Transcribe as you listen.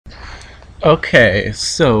Okay,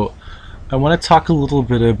 so I want to talk a little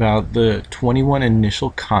bit about the 21 initial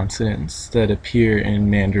consonants that appear in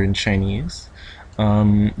Mandarin Chinese.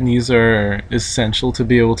 These are essential to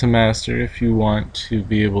be able to master if you want to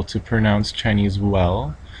be able to pronounce Chinese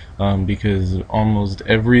well, because almost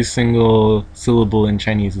every single syllable in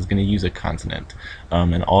Chinese is going to use a consonant,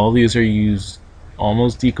 and all these are used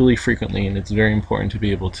almost equally frequently, and it's very important to be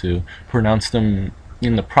able to pronounce them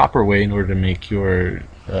in the proper way in order to make your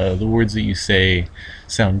the words that you say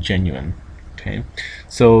sound genuine. Okay,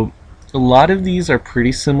 so a lot of these are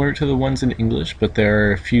pretty similar to the ones in English, but there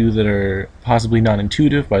are a few that are possibly not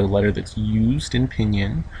intuitive by the letter that's used in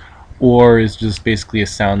pinyin, or is just basically a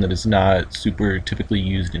sound that is not super typically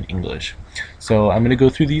used in English. So I'm going to go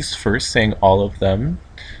through these first, saying all of them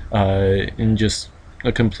in just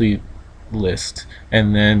a complete list,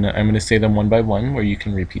 and then I'm going to say them one by one where you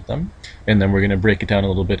can repeat them, and then we're going to break it down a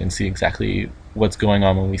little bit and see exactly what's going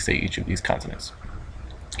on when we say each of these consonants.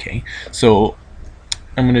 Okay, so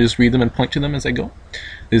I'm going to just read them and point to them as I go.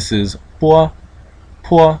 This is bo,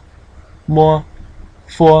 po, mo,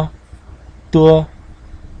 fo, de,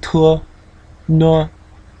 te, ne,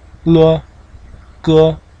 le,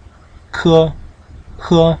 ge, ke,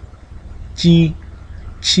 he, ji,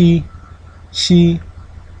 qi, xi,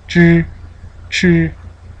 zhi, chi,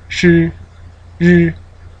 shi, ri,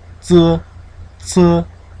 zi, ci,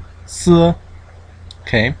 si.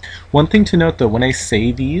 Okay, one thing to note though, when I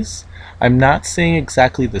say these, I'm not saying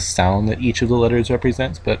exactly the sound that each of the letters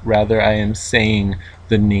represents, but rather I am saying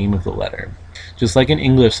the name of the letter. Just like in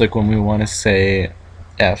English, like when we want to say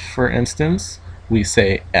F, for instance, we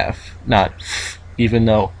say F, not F, even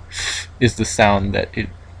though F is the sound that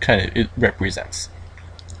it represents.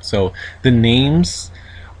 So the names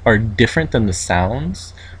are different than the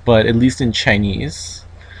sounds, but at least in Chinese,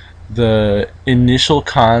 the initial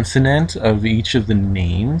consonant of each of the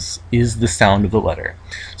names is the sound of the letter.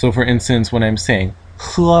 So for instance, when I'm saying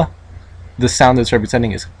he, the sound that's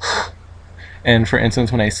representing is h. And for instance,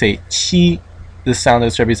 when I say qi, the sound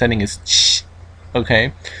that's representing is ch.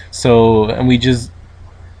 Okay? So, and we just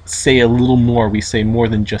say a little more. We say more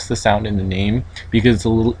than just the sound in the name because it's a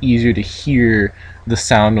little easier to hear the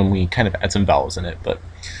sound when we kind of add some vowels in it. But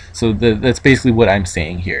so that's basically what I'm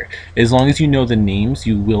saying here. As long as you know the names,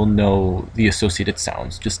 you will know the associated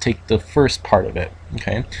sounds. Just take the first part of it.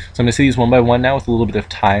 Okay. So I'm going to say these one by one now with a little bit of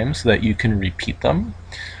time so that you can repeat them.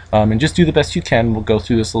 And just do the best you can. We'll go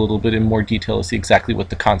through this a little bit in more detail to see exactly what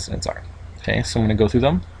the consonants are. Okay. So I'm going to go through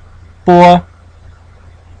them. Bo,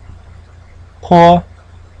 po,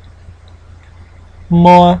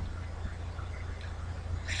 mo,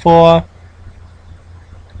 fo,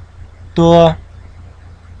 de,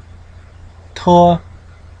 te,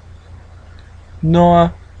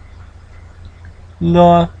 ne,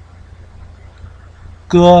 le,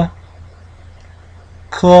 ge,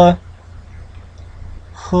 ke,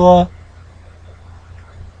 he,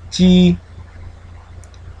 ji,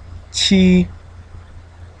 qi,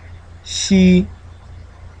 xi,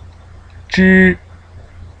 zhi,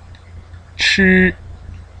 chi,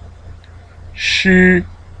 shi,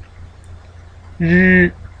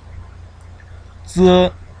 ri,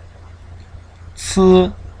 zi,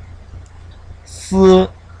 ci, si.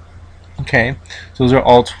 Okay, so those are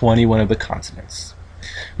all 21 of the consonants.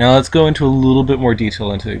 Now let's go into a little bit more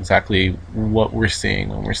detail into exactly what we're seeing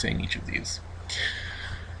when we're saying each of these.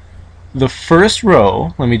 The first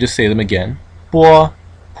row, let me just say them again. Bo,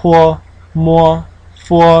 po, mo,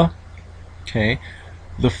 fo. Okay,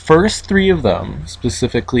 the first three of them,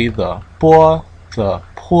 specifically the bo, the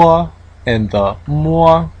po, and the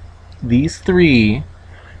mo, these three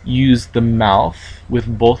use the mouth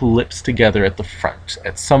with both lips together at the front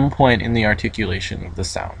at some point in the articulation of the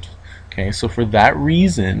sound. Okay, so for that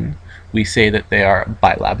reason, we say that they are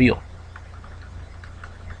bilabial.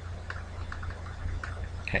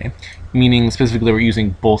 Okay, meaning specifically we're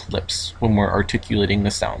using both lips when we're articulating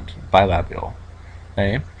the sound, bilabial.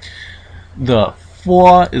 Okay, the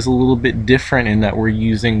fo is a little bit different in that we're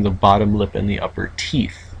using the bottom lip and the upper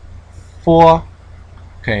teeth. Fo.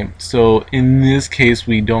 Okay, so in this case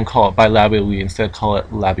we don't call it bilabial, we instead call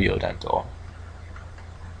it labiodental.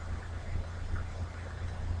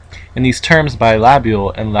 And these terms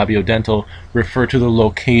bilabial and labiodental refer to the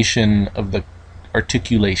location of the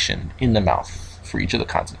articulation in the mouth for each of the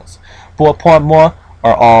consonants. Bo, po, mo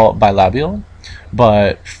are all bilabial,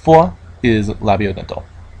 but fo is labiodental.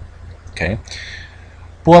 Okay,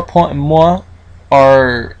 bo, po, and mo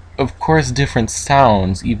are of course different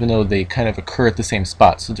sounds, even though they kind of occur at the same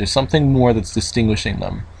spot. So there's something more that's distinguishing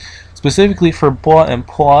them. Specifically for bo and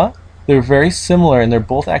po, They're very similar, and they're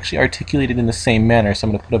both actually articulated in the same manner, so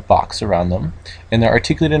I'm going to put a box around them. And they're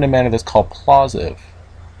articulated in a manner that's called plosive.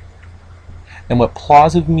 And what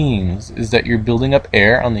plosive means is that you're building up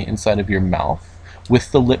air on the inside of your mouth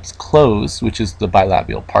with the lips closed, which is the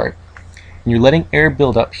bilabial part. And you're letting air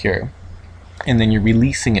build up here, and then you're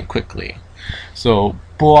releasing it quickly. So,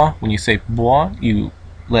 bo, when you say bo, you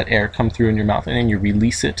let air come through in your mouth, and then you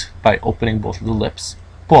release it by opening both of the lips.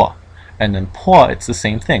 Bo. And then po, it's the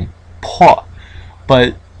same thing. Po.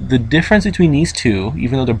 But the difference between these two,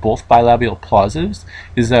 even though they're both bilabial plosives,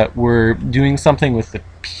 is that we're doing something with the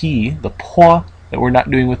P, the po, that we're not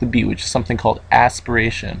doing with the B, which is something called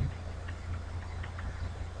aspiration.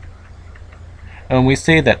 And when we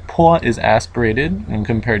say that po is aspirated and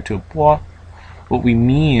compared to bo, what we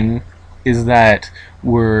mean is that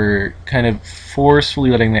we're kind of forcefully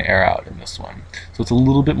letting the air out in this one. So it's a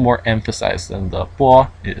little bit more emphasized than the bo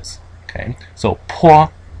is. Okay, so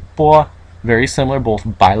po, bo, very similar, both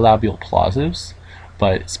bilabial plosives,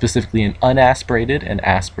 but specifically in unaspirated and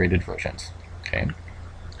aspirated versions. Okay,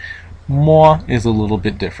 mo is a little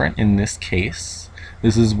bit different in this case.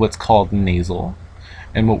 This is what's called nasal.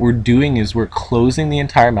 And what we're doing is we're closing the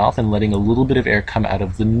entire mouth and letting a little bit of air come out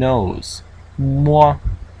of the nose. Mo.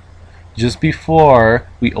 Just before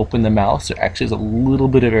we open the mouth, there actually is a little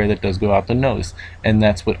bit of air that does go out the nose, and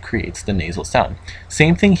that's what creates the nasal sound.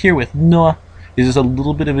 Same thing here with no. Is just a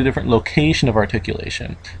little bit of a different location of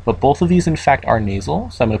articulation. But both of these, in fact, are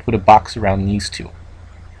nasal, so I'm going to put a box around these two.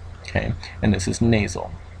 Okay, and this is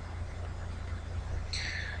nasal.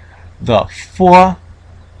 The fo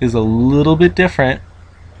is a little bit different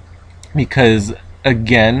because,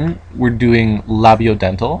 again, we're doing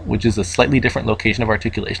labiodental, which is a slightly different location of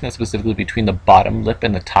articulation, that's specifically between the bottom lip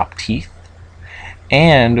and the top teeth.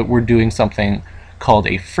 And we're doing something called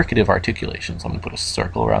a fricative articulation. So I'm going to put a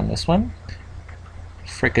circle around this one.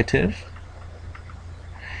 Fricative.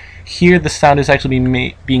 Here the sound is actually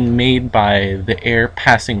being made by the air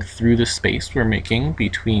passing through the space we're making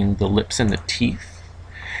between the lips and the teeth.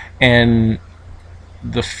 And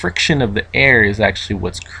the friction of the air is actually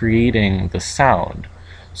what's creating the sound.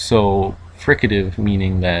 So fricative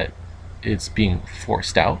meaning that it's being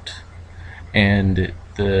forced out, and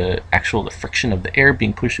the friction of the air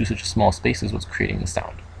being pushed through such a small space is what's creating the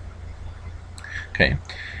sound. Okay,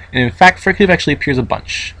 and in fact fricative actually appears a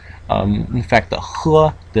bunch. In fact, the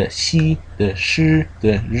h, the xi, the shi,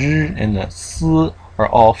 the zhi, and the s are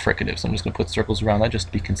all fricative. So I'm just going to put circles around that just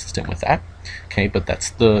to be consistent with that. Okay, but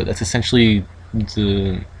that's essentially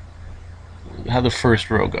how the first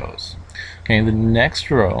row goes. Okay, the next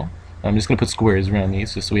row, I'm just going to put squares around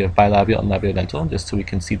these just so we have bilabial and labiodental, just so we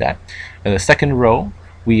can see that. In the second row,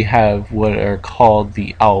 we have what are called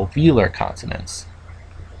the alveolar consonants.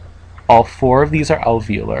 All four of these are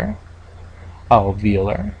alveolar.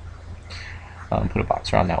 Alveolar. Put a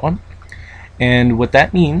box around that one. And what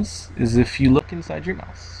that means is if you look inside your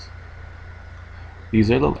mouth, these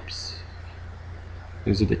are the lips.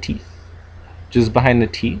 These are the teeth. Just behind the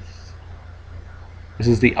teeth, this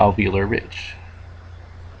is the alveolar ridge.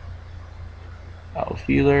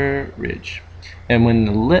 Alveolar ridge. And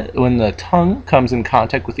when the tongue comes in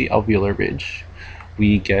contact with the alveolar ridge,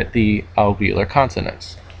 we get the alveolar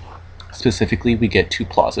consonants. Specifically, we get two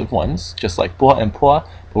plosive ones, just like bo and po,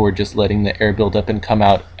 but we're just letting the air build up and come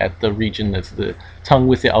out at the region that's the tongue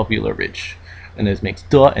with the alveolar ridge. And this makes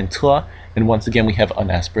d and t, and once again we have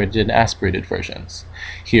unaspirated and aspirated versions.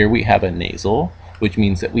 Here we have a nasal, which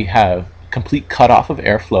means that we have complete cutoff of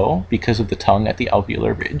airflow because of the tongue at the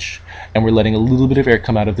alveolar ridge, and we're letting a little bit of air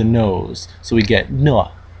come out of the nose, so we get n.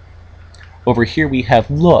 Over here we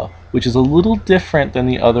have l, which is a little different than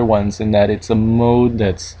the other ones in that it's a mode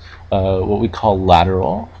that's what we call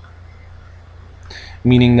lateral,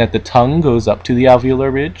 meaning that the tongue goes up to the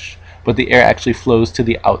alveolar ridge, but the air actually flows to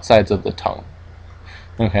the outsides of the tongue.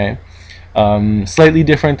 Okay, slightly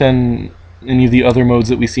different than any of the other modes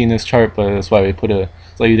that we see in this chart, but that's why we put a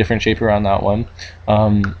slightly different shape around that one.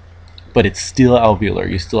 But it's still alveolar.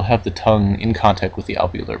 You still have the tongue in contact with the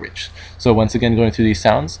alveolar ridge. So once again, going through these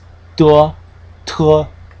sounds, d, t,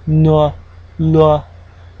 n, l.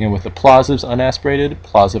 With the plosives unaspirated,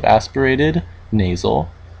 plosive aspirated, nasal,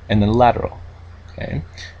 and then lateral. Okay,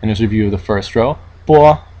 and there's a review of the first row: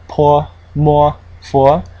 bo, po, mo,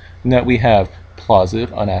 fo, and that we have plosive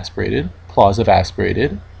unaspirated, plosive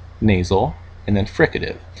aspirated, nasal, and then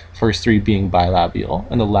fricative. First three being bilabial,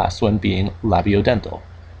 and the last one being labiodental.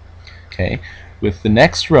 Okay, with the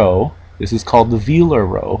next row, this is called the velar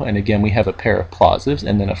row, and again we have a pair of plosives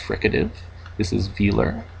and then a fricative. This is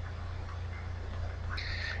velar.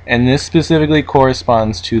 And this specifically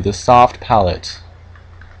corresponds to the soft palate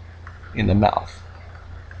in the mouth.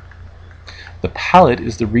 The palate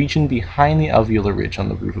is the region behind the alveolar ridge on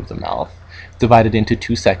the roof of the mouth. Divided into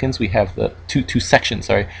two sections, we have the two sections,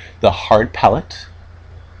 sorry, the hard palate,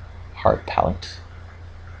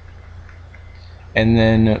 and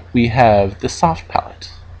then we have the soft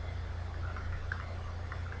palate.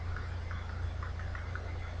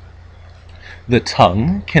 The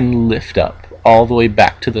tongue can lift up all the way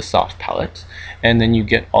back to the soft palate, and then you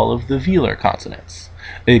get all of the velar consonants.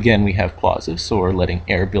 Again, we have plosives, so we're letting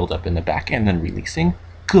air build up in the back and then releasing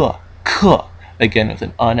g, k, again with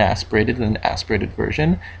an unaspirated and an aspirated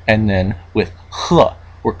version, and then with h,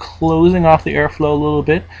 we're closing off the airflow a little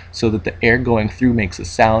bit so that the air going through makes a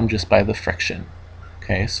sound just by the friction.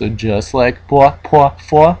 Okay, so just like po, po,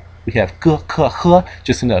 fo, we have g, k, h,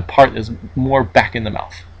 just in the part that's more back in the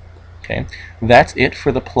mouth. Okay, that's it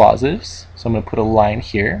for the plosives. So I'm going to put a line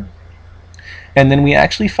here. And then we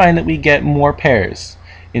actually find that we get more pairs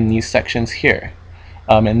in these sections here.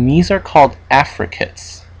 And these are called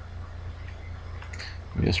affricates.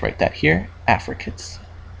 Let me just write that here, affricates.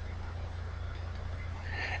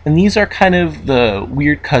 And these are kind of the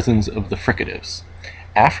weird cousins of the fricatives.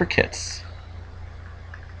 Affricates,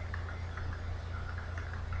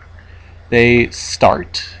 they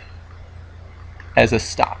start as a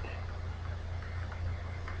stop.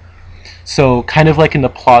 So kind of like in the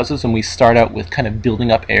plosives when we start out with kind of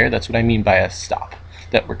building up air, that's what I mean by a stop,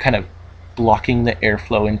 that we're kind of blocking the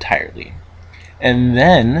airflow entirely. And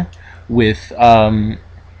then with the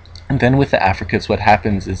affricates, what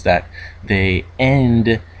happens is that they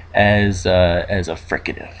end as a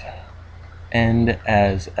fricative. End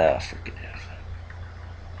as a fricative.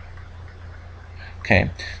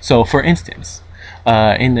 Okay, so for instance,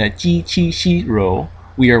 in the ji, qi, xi row,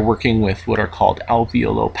 we are working with what are called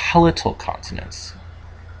alveolo-palatal consonants.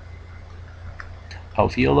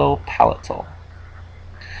 Alveolo-palatal.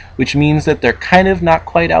 Which means that they're kind of not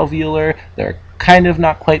quite alveolar, they're kind of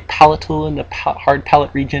not quite palatal in the hard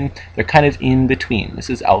palate region, they're kind of in between. This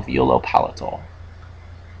is alveolo-palatal.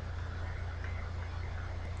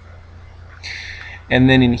 And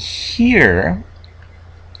then in here,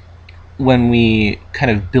 when we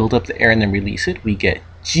kind of build up the air and then release it, we get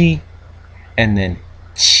ji, and then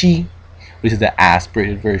chi, which is the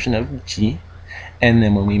aspirated version of ji, and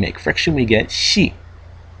then when we make friction we get shi.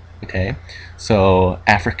 Okay, so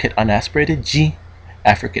affricate unaspirated ji,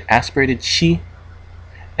 affricate aspirated shi,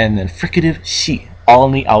 and then fricative shi, all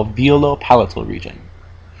in the alveolo-palatal region.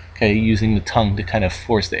 Okay, using the tongue to kind of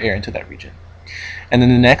force the air into that region. And then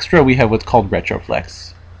the next row we have what's called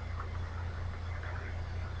retroflex.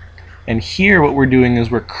 And here what we're doing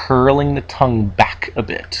is we're curling the tongue back a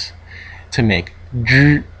bit to make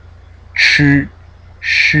j, ch,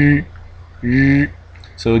 sh, y.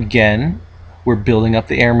 So again, we're building up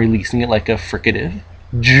the air and releasing it like a fricative,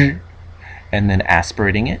 j, and then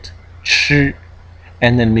aspirating it, ch,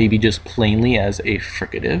 and then maybe just plainly as a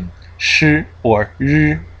fricative, sh or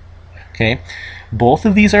y. Okay, both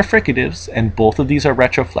of these are fricatives and both of these are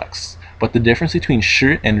retroflex, but the difference between sh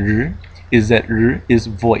and r is that r is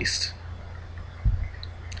voiced.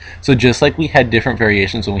 So just like we had different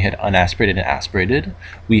variations when we had unaspirated and aspirated,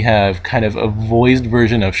 we have kind of a voiced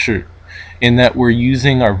version of sh, in that we're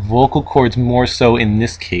using our vocal cords more so in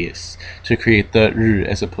this case to create the r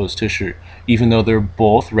as opposed to sh, even though they're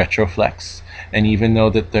both retroflex and even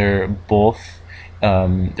though that they're both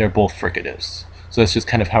fricatives. So that's just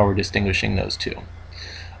kind of how we're distinguishing those two.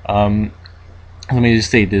 Let me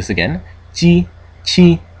just say this again: ji,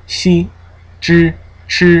 qi, xi, zhi,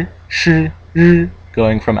 ch, sh, r,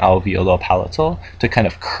 going from alveolo-palatal to kind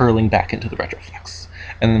of curling back into the retroflex.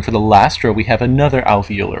 And then for the last row we have another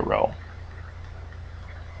alveolar row.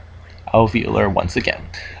 Alveolar once again.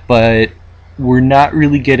 But we're not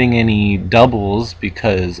really getting any doubles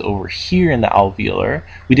because over here in the alveolar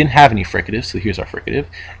we didn't have any fricatives, so here's our fricative,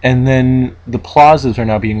 and then the plosives are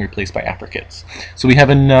now being replaced by affricates. So we have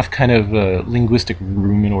enough kind of linguistic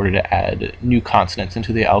room in order to add new consonants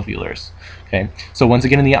into the alveolars. Okay, so once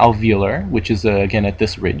again in the alveolar, which is again at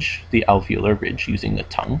this ridge, the alveolar ridge using the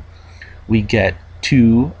tongue, we get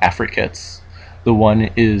two affricates. The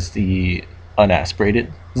one is the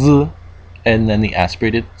unaspirated z, and then the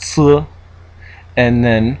aspirated s, and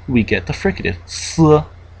then we get the fricative s.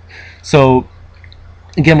 So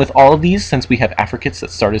again, with all of these, since we have affricates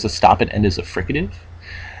that start as a stop and end as a fricative,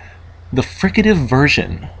 the fricative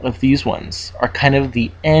version of these ones are kind of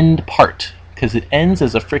the end part because it ends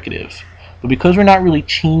as a fricative. But because we're not really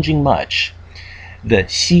changing much, the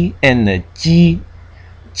xi and the ji,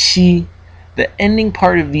 qi, The ending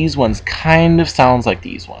part of these ones kind of sounds like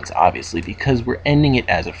these ones, obviously, because we're ending it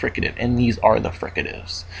as a fricative, and these are the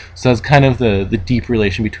fricatives. So that's kind of the deep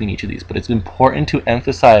relation between each of these. But it's important to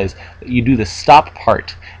emphasize that you do the stop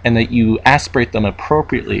part and that you aspirate them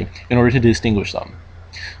appropriately in order to distinguish them.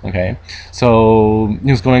 Okay, so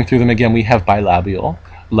just going through them again, we have bilabial,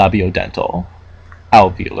 labiodental,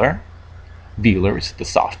 alveolar, velar, which is the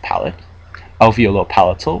soft palate,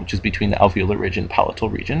 Alveolo-Palatal, which is between the alveolar ridge and palatal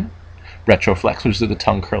region, Retroflex, which is the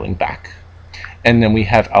tongue curling back, and then we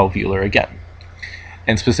have alveolar again.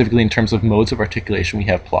 And specifically in terms of modes of articulation, we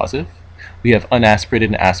have plosive, we have unaspirated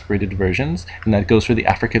and aspirated versions, and that goes for the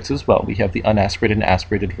Affricates as well. We have the unaspirated and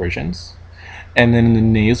aspirated versions. And then in the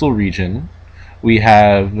nasal region, we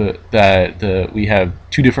have we have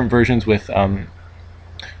two different versions with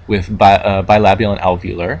bilabial and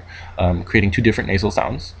alveolar, creating two different nasal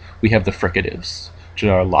sounds. We have the fricatives, which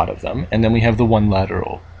are a lot of them, and then we have the one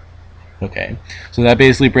lateral. Okay, so that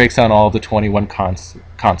basically breaks down all of the 21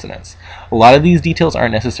 consonants. A lot of these details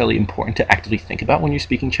aren't necessarily important to actively think about when you're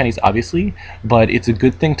speaking Chinese, obviously, but it's a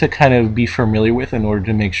good thing to kind of be familiar with in order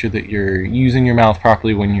to make sure that you're using your mouth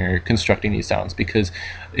properly when you're constructing these sounds, because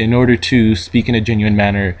in order to speak in a genuine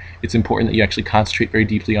manner, it's important that you actually concentrate very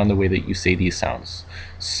deeply on the way that you say these sounds.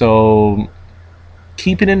 So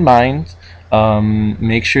keep it in mind.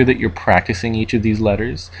 Make sure that you're practicing each of these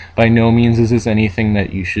letters. By no means is this anything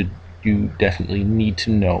that you definitely need to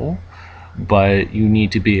know, but you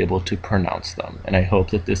need to be able to pronounce them. And I hope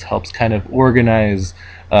that this helps kind of organize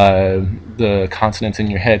the consonants in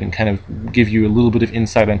your head and kind of give you a little bit of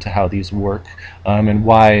insight into how these work, and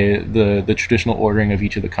why the traditional ordering of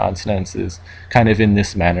each of the consonants is kind of in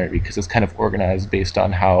this manner, because it's kind of organized based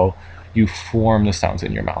on how you form the sounds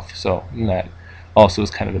in your mouth. So that also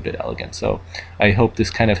is kind of a bit elegant. So I hope this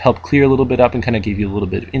kind of helped clear a little bit up and kind of gave you a little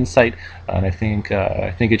bit of insight. And I think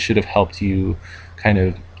it should have helped you kind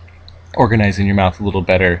of organize in your mouth a little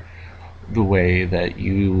better the way that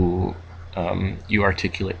you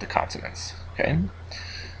articulate the consonants. Okay.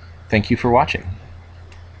 Thank you for watching.